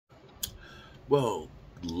Well,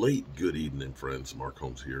 late good evening, friends. Mark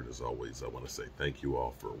Holmes here, and as always, I want to say thank you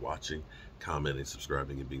all for watching, commenting,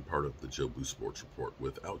 subscribing, and being part of the Joe Boo Sports Report.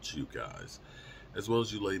 Without you guys, as well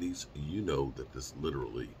as you ladies, you know that this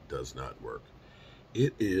literally does not work.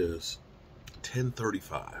 It is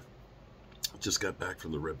 10:35. Just got back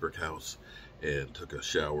from the Red Brick House and took a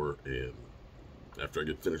shower, and after I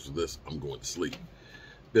get finished with this, I'm going to sleep.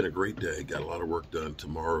 Been a great day. Got a lot of work done.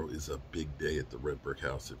 Tomorrow is a big day at the Red Brick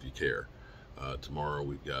House, if you care. Tomorrow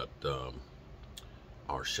we've got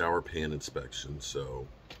our shower pan inspection. So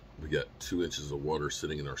we got 2 inches of water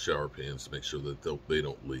sitting in our shower pans to make sure that they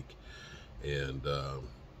don't leak. And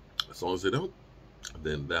as long as they don't,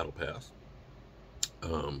 then that'll pass.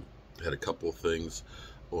 Had a couple of things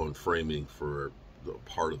on framing for the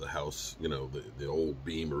part of the house. You know, the old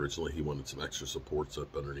beam originally, he wanted some extra supports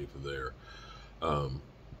up underneath of there.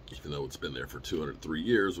 Even though it's been there for 203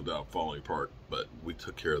 years without falling apart, but we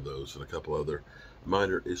took care of those and a couple other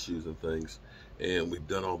minor issues and things, and we've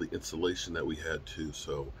done all the insulation that we had to.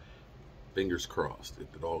 So fingers crossed,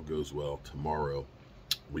 if it all goes well, tomorrow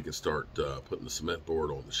we can start putting the cement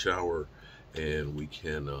board on the shower, and we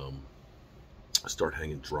can start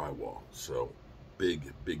hanging drywall. So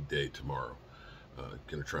big day tomorrow.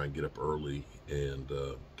 Gonna try and get up early and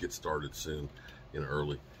get started soon,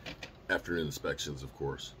 early afternoon inspections, of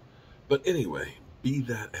course. But anyway, be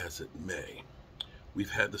that as it may, we've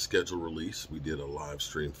had the schedule release. We did a live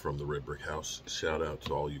stream from the Red Brick House. Shout out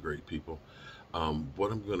to all you great people.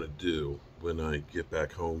 What I'm going to do when I get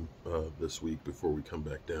back home this week before we come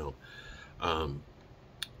back down,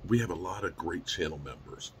 we have a lot of great channel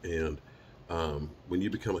members. And when you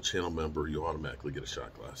become a channel member, you automatically get a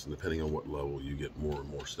shot glass. And depending on what level, you get more and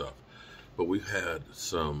more stuff. But we've had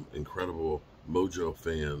some incredible Mojo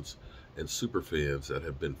fans and super fans that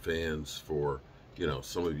have been fans for,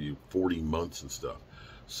 some of you 40 months and stuff.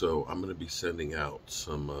 So I'm going to be sending out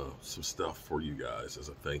some stuff for you guys as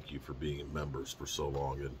a thank you for being members for so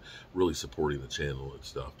long and really supporting the channel and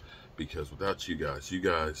stuff. Because without you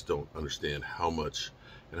guys don't understand how much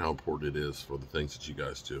and how important it is for the things that you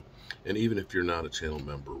guys do. And even if you're not a channel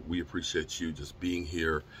member, we appreciate you just being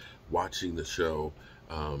here, watching the show,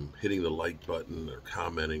 hitting the like button or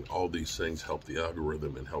commenting. All these things help the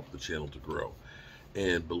algorithm and help the channel to grow.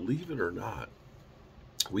 And believe it or not,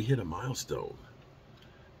 we hit a milestone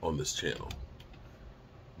on this channel.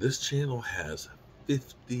 This channel has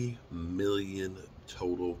 50 million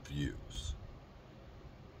total views.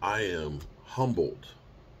 I am humbled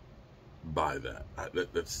by that.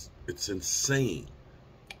 It's insane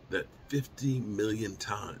that 50 million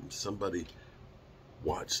times somebody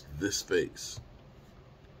watched this face.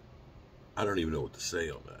 I don't even know what to say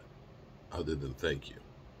on that other than thank you.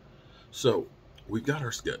 So we've got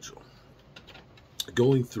our schedule.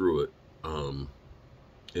 Going through it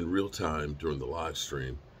in real time during the live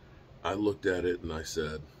stream, I looked at it and I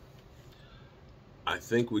said, I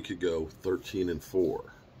think we could go 13-4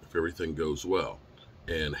 if everything goes well.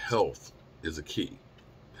 And health is a key.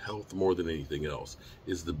 Health, more than anything else,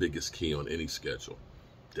 is the biggest key on any schedule.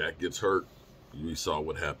 Dak gets hurt. We saw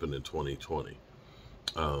what happened in 2020.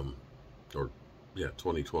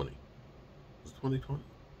 2020. Was it 2020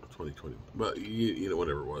 or 2020? But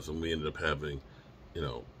whatever it was, and we ended up having,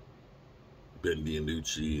 Ben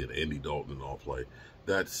DiNucci and Andy Dalton all play.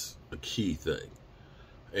 That's a key thing,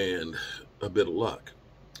 and a bit of luck.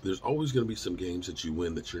 There's always going to be some games that you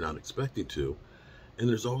win that you're not expecting to, and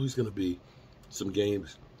there's always going to be some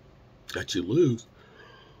games that you lose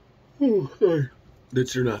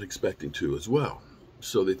that you're not expecting to as well.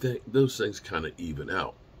 So those things kind of even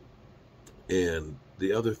out. And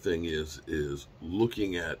the other thing is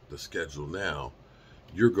looking at the schedule now,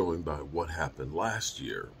 you're going by what happened last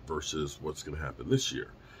year versus what's going to happen this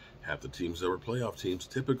year. Half the teams that were playoff teams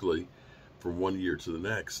typically from one year to the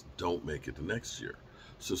next don't make it the next year.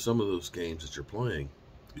 So some of those games that you're playing,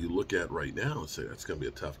 you look at right now and say, that's going to be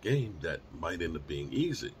a tough game that might end up being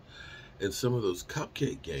easy. And some of those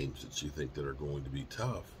cupcake games that you think that are going to be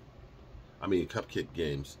tough, cupcake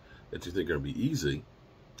games that you think are going to be easy,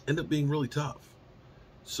 end up being really tough.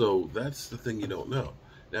 So that's the thing you don't know.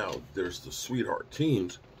 Now, there's the sweetheart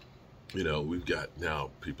teams. We've got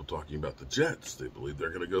now people talking about the Jets. They believe they're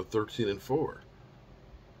going to go 13-4.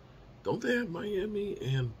 Don't they have Miami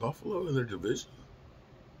and Buffalo in their division?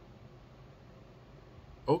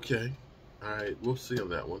 Okay. All right, we'll see on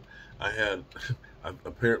that one. I'm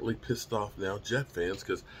apparently pissed off now Jet fans,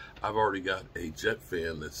 because I've already got a Jet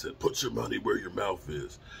fan that said, put your money where your mouth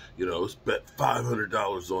is. Let's bet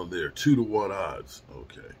 $500 on there, 2-to-1 odds.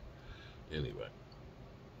 Okay. Anyway.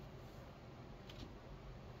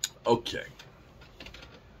 Okay.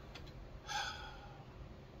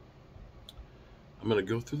 I'm going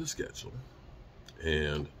to go through the schedule,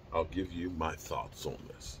 and I'll give you my thoughts on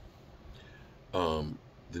this.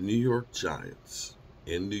 The New York Giants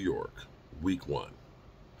in New York, week 1.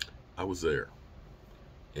 I was there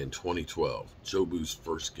in 2012, Joe Boo's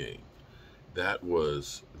first game. That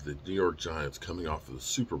was the New York Giants coming off of the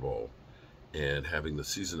Super Bowl and having the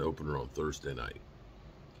season opener on Thursday night.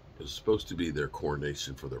 It was supposed to be their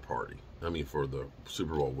coronation for their party. For the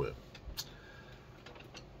Super Bowl win.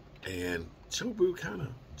 And Joe Boo kind of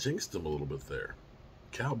jinxed them a little bit there.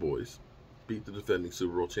 Cowboys beat the defending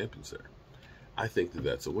Super Bowl champions there. I think that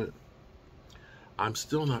that's a win. I'm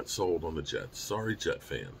still not sold on the Jets. Sorry, Jet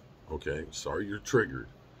fan. Okay? Sorry you're triggered.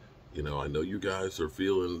 I know you guys are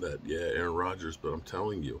feeling that, yeah, Aaron Rodgers, but I'm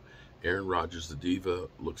telling you, Aaron Rodgers, the diva,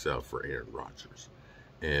 looks out for Aaron Rodgers.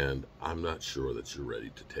 And I'm not sure that you're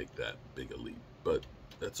ready to take that big a leap. But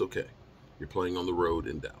that's okay. You're playing on the road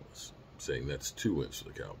in Dallas. I'm saying that's 2 wins for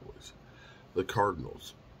the Cowboys. The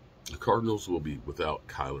Cardinals. The Cardinals will be without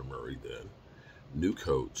Kyler Murray then. New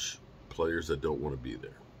coach. Players that don't want to be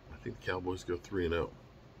there. I think the Cowboys go 3-0.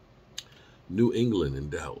 New England in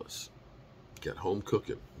Dallas. Got home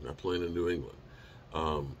cooking. Not playing in New England.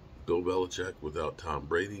 Bill Belichick without Tom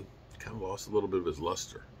Brady. Kind of lost a little bit of his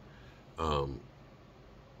luster.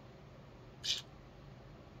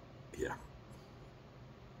 Yeah.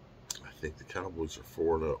 I think the Cowboys are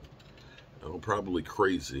 4-0. Probably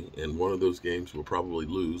crazy, and one of those games we'll probably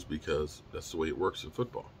lose because that's the way it works in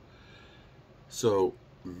football. So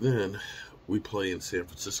then we play in San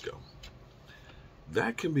Francisco.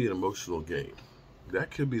 That can be an emotional game. That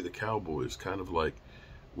could be the Cowboys, kind of like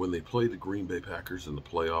when they played the Green Bay Packers in the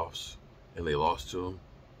playoffs and they lost to them,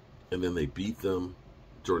 and then they beat them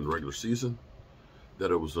during the regular season.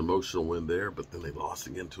 That it was an emotional win there, but then they lost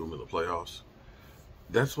again to them in the playoffs.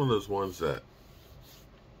 That's one of those ones that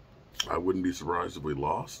I wouldn't be surprised if we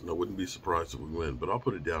lost, and I wouldn't be surprised if we win, but I'll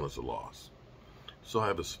put it down as a loss. So I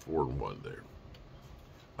have us 4-1 there.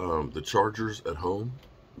 The Chargers at home.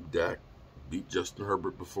 Dak beat Justin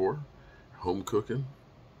Herbert before. Home cooking.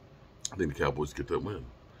 I think the Cowboys get that win.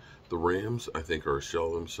 The Rams, I think, are a shell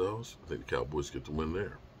of themselves. I think the Cowboys get the win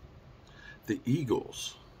there. The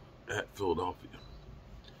Eagles at Philadelphia.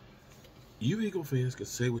 You Eagle fans can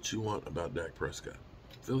say what you want about Dak Prescott.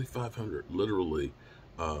 Philly 500, literally,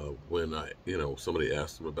 when somebody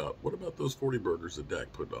asked him about, what about those 40 burgers that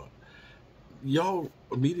Dak put on? Y'all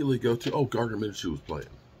immediately go to, Gardner Minshew was playing.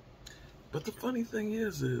 But the funny thing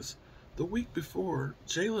is the week before,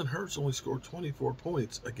 Jalen Hurts only scored 24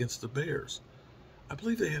 points against the Bears. I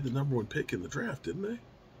believe they had the number 1 pick in the draft, didn't they?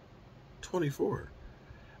 24.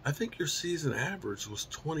 I think your season average was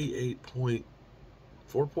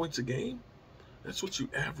 28.4 points a game. That's what you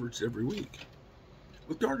averaged every week.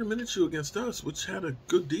 With Gardner Minshew against us, which had a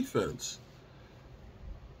good defense,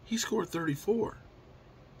 he scored 34.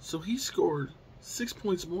 So he scored 6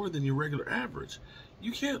 points more than your regular average.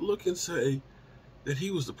 You can't look and say that he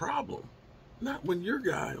was the problem. Not when your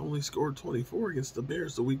guy only scored 24 against the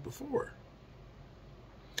Bears the week before.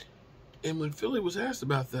 And when Philly was asked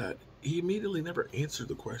about that, he immediately never answered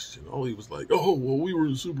the question. All he was like, we were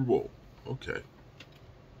in the Super Bowl. Okay.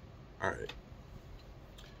 All right.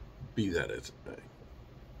 Be that as it may.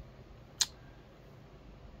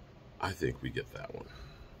 I think we get that one.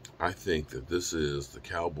 I think that this is the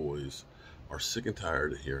Cowboys are sick and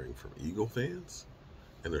tired of hearing from Eagle fans,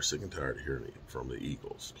 and they're sick and tired of hearing from the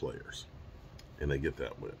Eagles players. And they get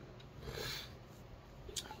that win.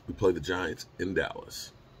 We play the Giants in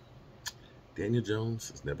Dallas. Daniel Jones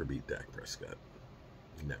has never beat Dak Prescott.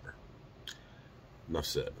 Never. Enough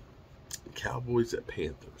said. Cowboys at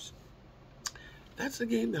Panthers. That's a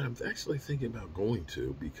game that I'm actually thinking about going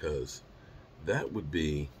to because that would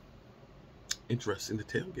be interesting to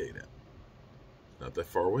tailgate at. Not that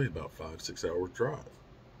far away, about 5-6 hour drive.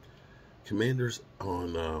 Commanders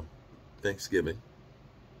on Thanksgiving.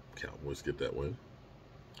 Cowboys get that win.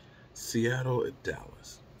 Seattle at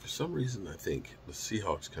Dallas. For some reason, I think the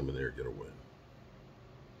Seahawks come in there and get a win.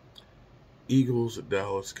 Eagles at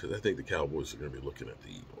Dallas, because I think the Cowboys are going to be looking at the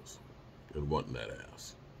Eagles and wanting that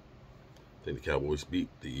ass. I think the Cowboys beat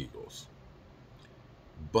the Eagles.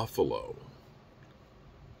 Buffalo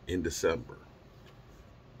in December.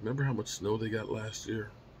 Remember how much snow they got last year?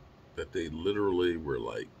 That they literally were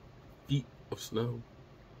like feet of snow?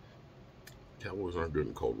 Cowboys aren't good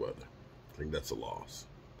in cold weather. I think that's a loss.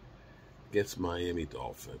 Against Miami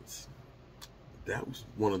Dolphins. That was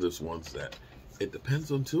one of those ones that it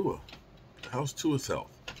depends on Tua. How's Tua's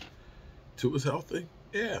health? Tua's healthy?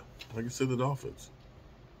 Yeah, like I said, the Dolphins.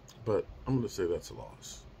 But I'm going to say that's a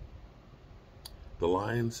loss. The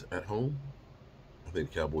Lions at home. I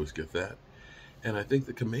think the Cowboys get that. And I think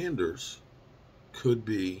the Commanders could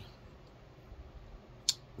be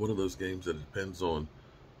one of those games that depends on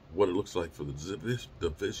what it looks like for the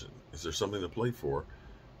division. Is there something to play for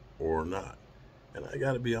or not? And I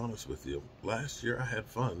got to be honest with you. Last year I had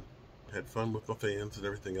fun. Had fun with my fans and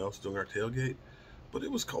everything else doing our tailgate. But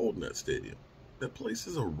it was cold in that stadium. That place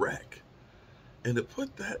is a wreck. And to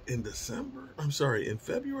put that in in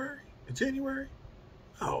February, in January?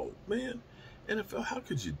 Oh, man. NFL, how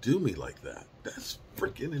could you do me like that? That's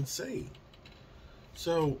freaking insane.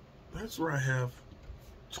 So that's where I have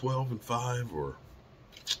 12-5 or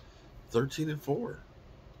 13-4.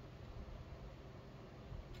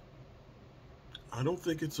 I don't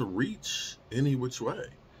think it's a reach any which way.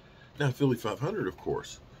 Now, Philly 500, of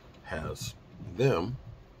course, has them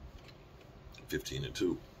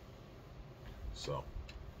 15-2. So,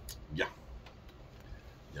 yeah.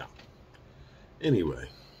 Anyway,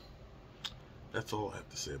 that's all I have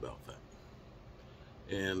to say about that.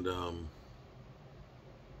 And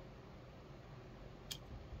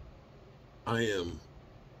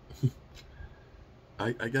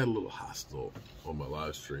I got a little hostile on my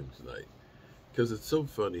live stream tonight because it's so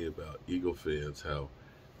funny about Eagle fans how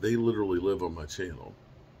they literally live on my channel.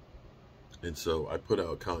 And so I put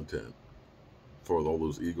out content for all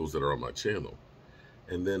those Eagles that are on my channel.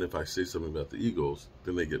 And then if I say something about the Eagles,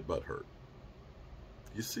 then they get butthurt.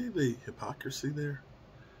 You see the hypocrisy there?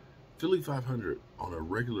 Philly 500 on a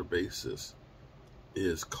regular basis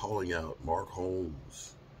is calling out Mark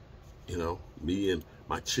Holmes. You know, me and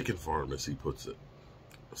my chicken farm, as he puts it.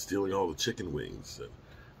 Stealing all the chicken wings. And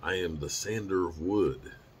I am the sander of wood.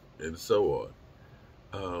 And so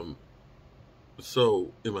on.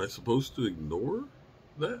 So, am I supposed to ignore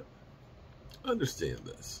that? Understand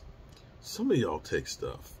this. Some of y'all take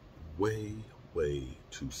stuff way, way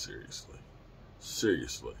too seriously.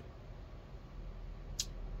 Seriously.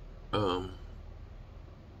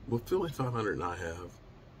 What Philly 500 and I have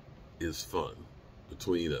is fun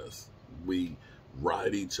between us. We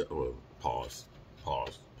ride each other. Oh, pause.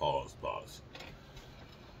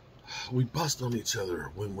 We bust on each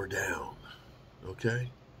other when we're down. Okay?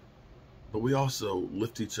 But we also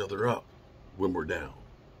lift each other up when we're down.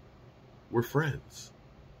 We're friends.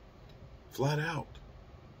 Flat out.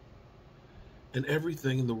 And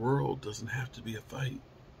everything in the world doesn't have to be a fight.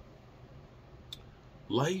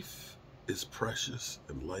 Life is precious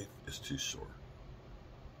and life is too short.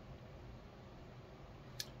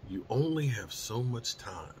 You only have so much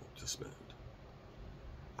time to spend.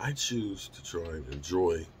 I choose to try and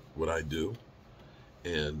enjoy what I do.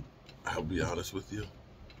 And I'll be honest with you,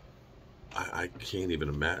 I can't even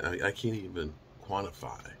imagine, I can't even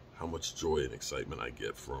quantify how much joy and excitement I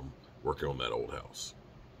get from working on that old house.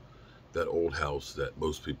 That old house that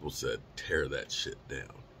most people said, tear that shit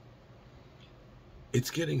down. It's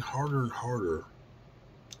getting harder and harder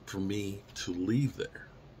for me to leave there.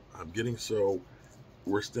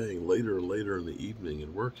 We're staying later and later in the evening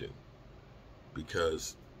and working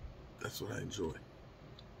because that's what I enjoy.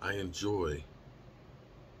 I enjoy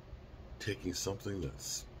taking something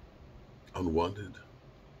that's unwanted,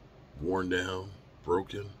 worn down,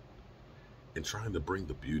 broken, and trying to bring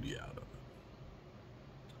the beauty out of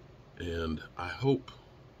it. And I hope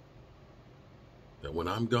that when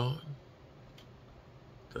I'm gone,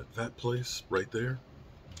 that place right there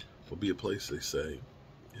will be a place they say,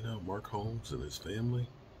 you know, Mark Holmes and his family,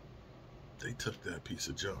 they took that piece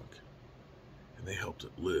of junk and they helped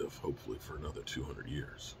it live, hopefully, for another 200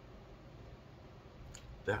 years.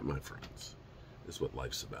 That, my friends, is what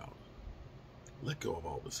life's about. Let go of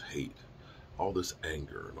all this hate, all this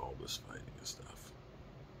anger, and all this fighting and stuff.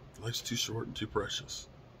 Life's too short and too precious.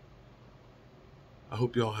 I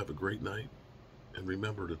hope y'all have a great night, and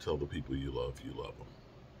remember to tell the people you love them,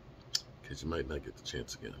 because you might not get the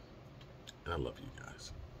chance again. And I love you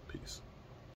guys.